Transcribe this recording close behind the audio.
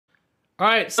All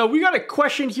right, so we got a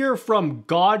question here from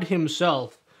God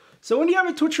himself. So when you have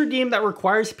a Twitch redeem that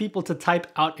requires people to type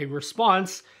out a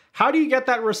response, how do you get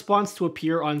that response to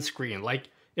appear on screen? Like,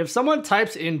 if someone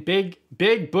types in big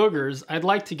boogers, I'd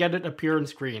like to get it appear on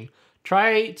screen.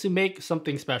 Try to make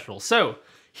something special. So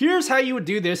here's how you would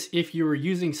do this if you were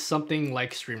using something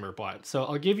like Streamer.bot. So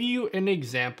I'll give you an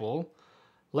example.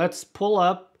 Let's pull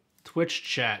up Twitch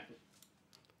chat.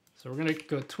 So we're gonna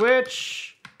go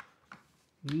Twitch,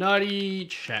 nutty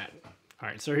chat. All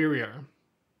right, so here we are.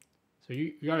 So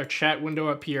you got a chat window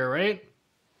up here, right?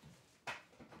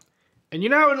 And you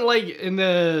know, in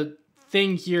the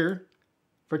thing here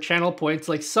for channel points,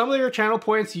 like some of your channel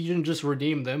points, you can just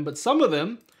redeem them, but some of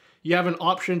them, you have an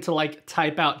option to like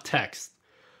type out text.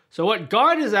 So what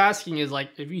God is asking is like,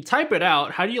 if you type it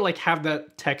out, how do you like have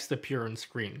that text appear on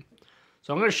screen?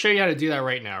 So I'm gonna show you how to do that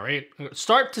right now, right?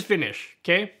 Start to finish,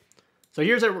 okay? So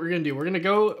here's what we're gonna do. We're gonna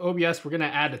go OBS, we're gonna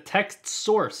add a text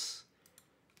source.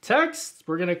 Text,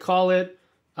 we're gonna call it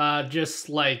just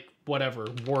like whatever,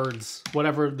 words,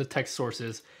 whatever the text source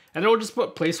is. And then we'll just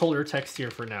put placeholder text here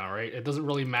for now, right? It doesn't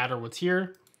really matter what's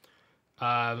here.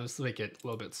 Let's make it a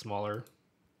little bit smaller.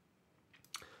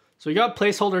 So we got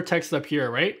placeholder text up here,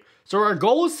 right? So our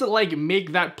goal is to like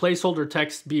make that placeholder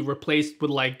text be replaced with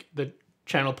like the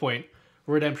channel point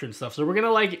redemption stuff. So we're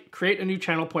gonna like create a new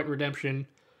channel point redemption.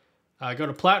 Go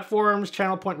to platforms,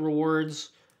 channel point rewards,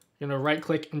 right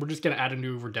click, and we're just gonna add a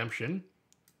new redemption.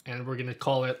 And we're gonna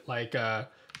call it like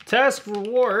test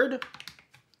reward.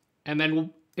 And then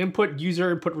we'll input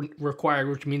user input required,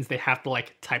 which means they have to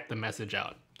like type the message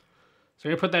out. So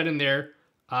I'm gonna put that in there.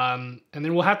 And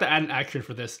then we'll have to add an action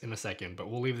for this in a second, but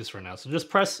we'll leave this for now. So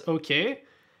just press OK.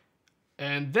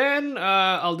 And then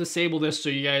I'll disable this so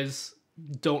you guys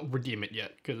don't redeem it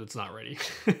yet because it's not ready.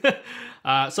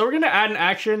 So we're going to add an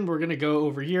action. We're going to go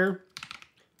over here.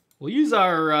 We'll use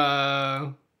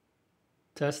our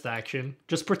test action.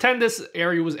 Just pretend this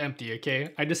area was empty,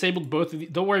 okay? I disabled both of these.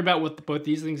 Don't worry about what both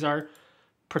these things are.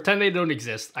 Pretend they don't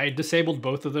exist. I disabled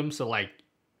both of them, so like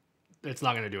it's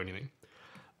not going to do anything.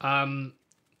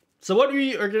 So what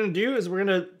we are going to do is we're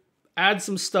going to add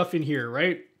some stuff in here,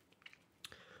 right?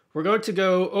 We're going to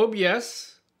go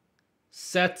OBS,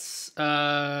 sets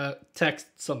text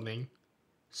something.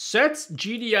 Sets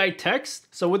GDI text.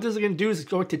 So what this is going to do is it's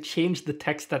going to change the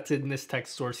text that's in this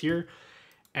text source here.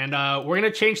 And we're going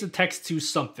to change the text to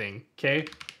something, okay?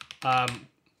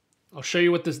 I'll show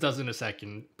you what this does in a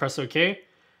second. Press OK.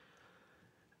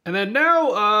 And then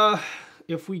now,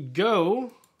 if we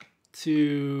go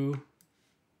to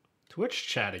Twitch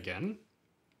chat again,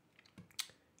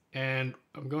 and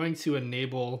I'm going to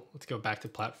enable, let's go back to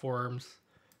platforms.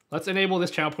 Let's enable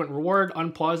this channel point reward,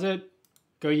 unpause it,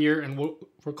 go here, and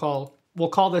we'll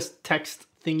call this text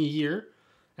thingy here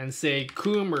and say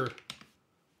Coomer.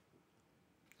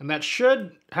 And that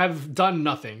should have done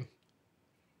nothing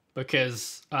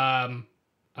because I'm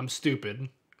stupid.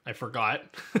 I forgot.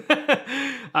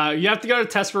 You have to go to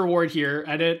test reward here,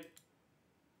 edit.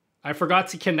 I forgot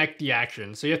to connect the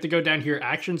action. So you have to go down here,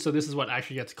 action. So this is what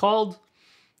action gets called.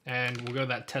 And we'll go to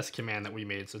that test command that we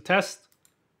made. So test.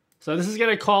 So this is going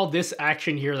to call this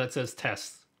action here that says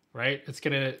test, right? It's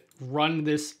going to run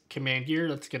this command here.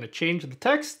 That's going to change the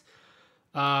text.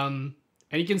 And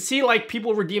you can see like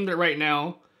people redeemed it right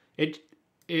now. It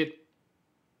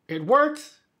worked.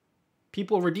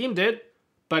 People redeemed it,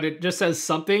 but it just says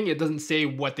something. It doesn't say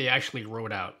what they actually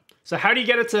wrote out. So how do you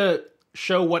get it to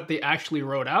show what they actually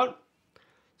wrote out?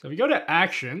 So if you go to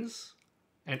actions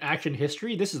and action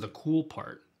history, this is the cool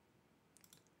part.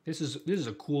 This is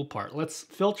a cool part. Let's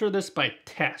filter this by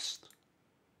test.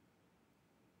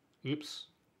 Oops.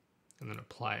 And then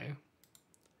apply.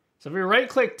 So if we right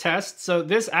click test, so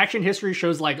this action history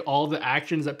shows like all the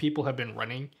actions that people have been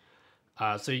running.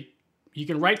 So you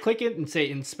can right click it and say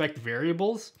inspect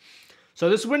variables. So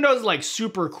this window is like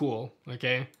super cool,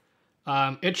 okay?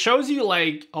 It shows you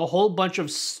like a whole bunch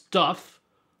of stuff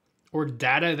or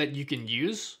data that you can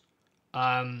use.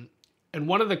 And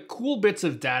one of the cool bits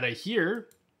of data here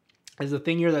is the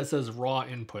thing here that says raw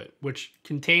input, which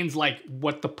contains like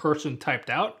what the person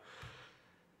typed out.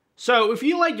 So if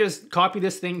you like just copy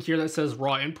this thing here that says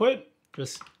raw input,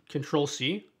 just Control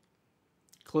C,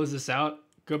 close this out,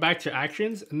 go back to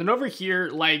actions, and then over here,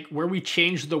 like where we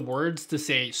change the words to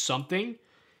say something,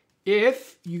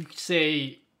 if you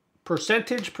say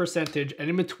percentage, and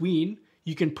in between,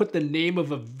 you can put the name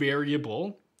of a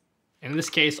variable. And in this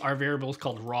case, our variable is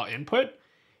called raw input.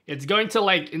 It's going to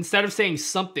like, instead of saying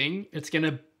something, it's going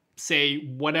to say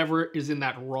whatever is in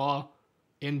that raw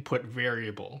input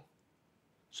variable.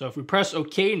 So if we press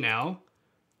OK now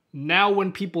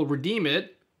when people redeem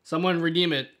it, someone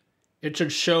redeem it, it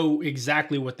should show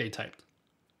exactly what they typed.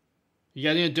 You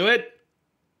guys need to do it?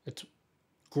 It's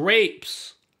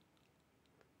grapes.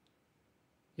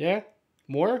 Yeah?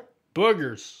 More?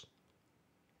 Boogers.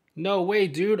 No way,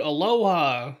 dude.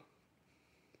 Aloha.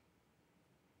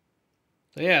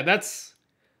 So yeah, that's...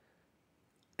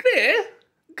 Clear.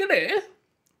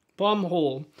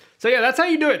 Bumhole. So yeah, that's how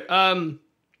you do it. I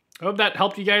hope that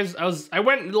helped you guys. I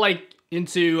went like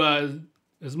into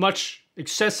as much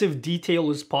excessive detail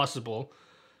as possible.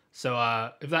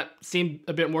 So if that seemed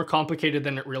a bit more complicated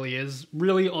than it really is,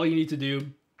 really all you need to do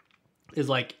is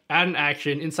like add an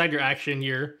action inside your action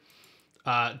here.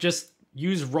 Just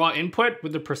use raw input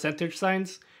with the percentage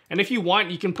signs. And if you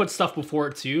want, you can put stuff before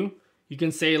it too. You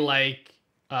can say like,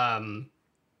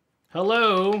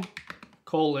 hello,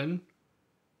 colon,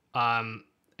 and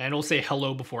it'll say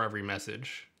hello before every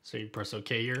message. So you press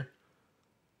OK here.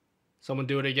 Someone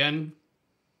do it again.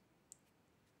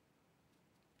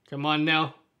 Come on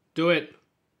now. Do it.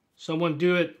 Someone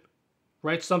do it.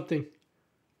 Write something.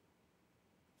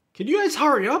 Can you guys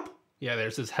hurry up? Yeah,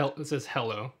 it says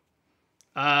hello.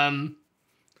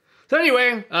 So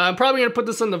anyway, I'm probably gonna put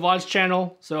this on the VOD's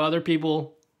channel so other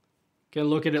people can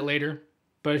look at it later.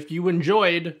 But if you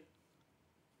enjoyed,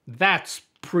 that's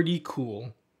pretty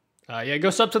cool. Yeah, go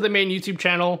sub to the main YouTube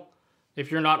channel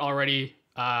if you're not already.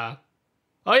 Oh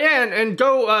yeah, and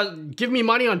go give me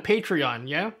money on Patreon,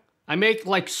 yeah? I make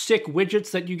like sick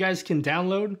widgets that you guys can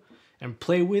download and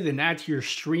play with and add to your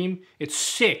stream. It's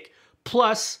sick.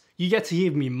 Plus, you get to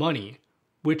give me money,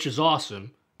 which is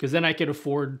awesome. Because then I could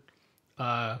afford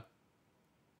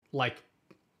like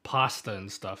pasta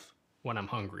and stuff when I'm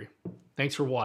hungry. Thanks for watching.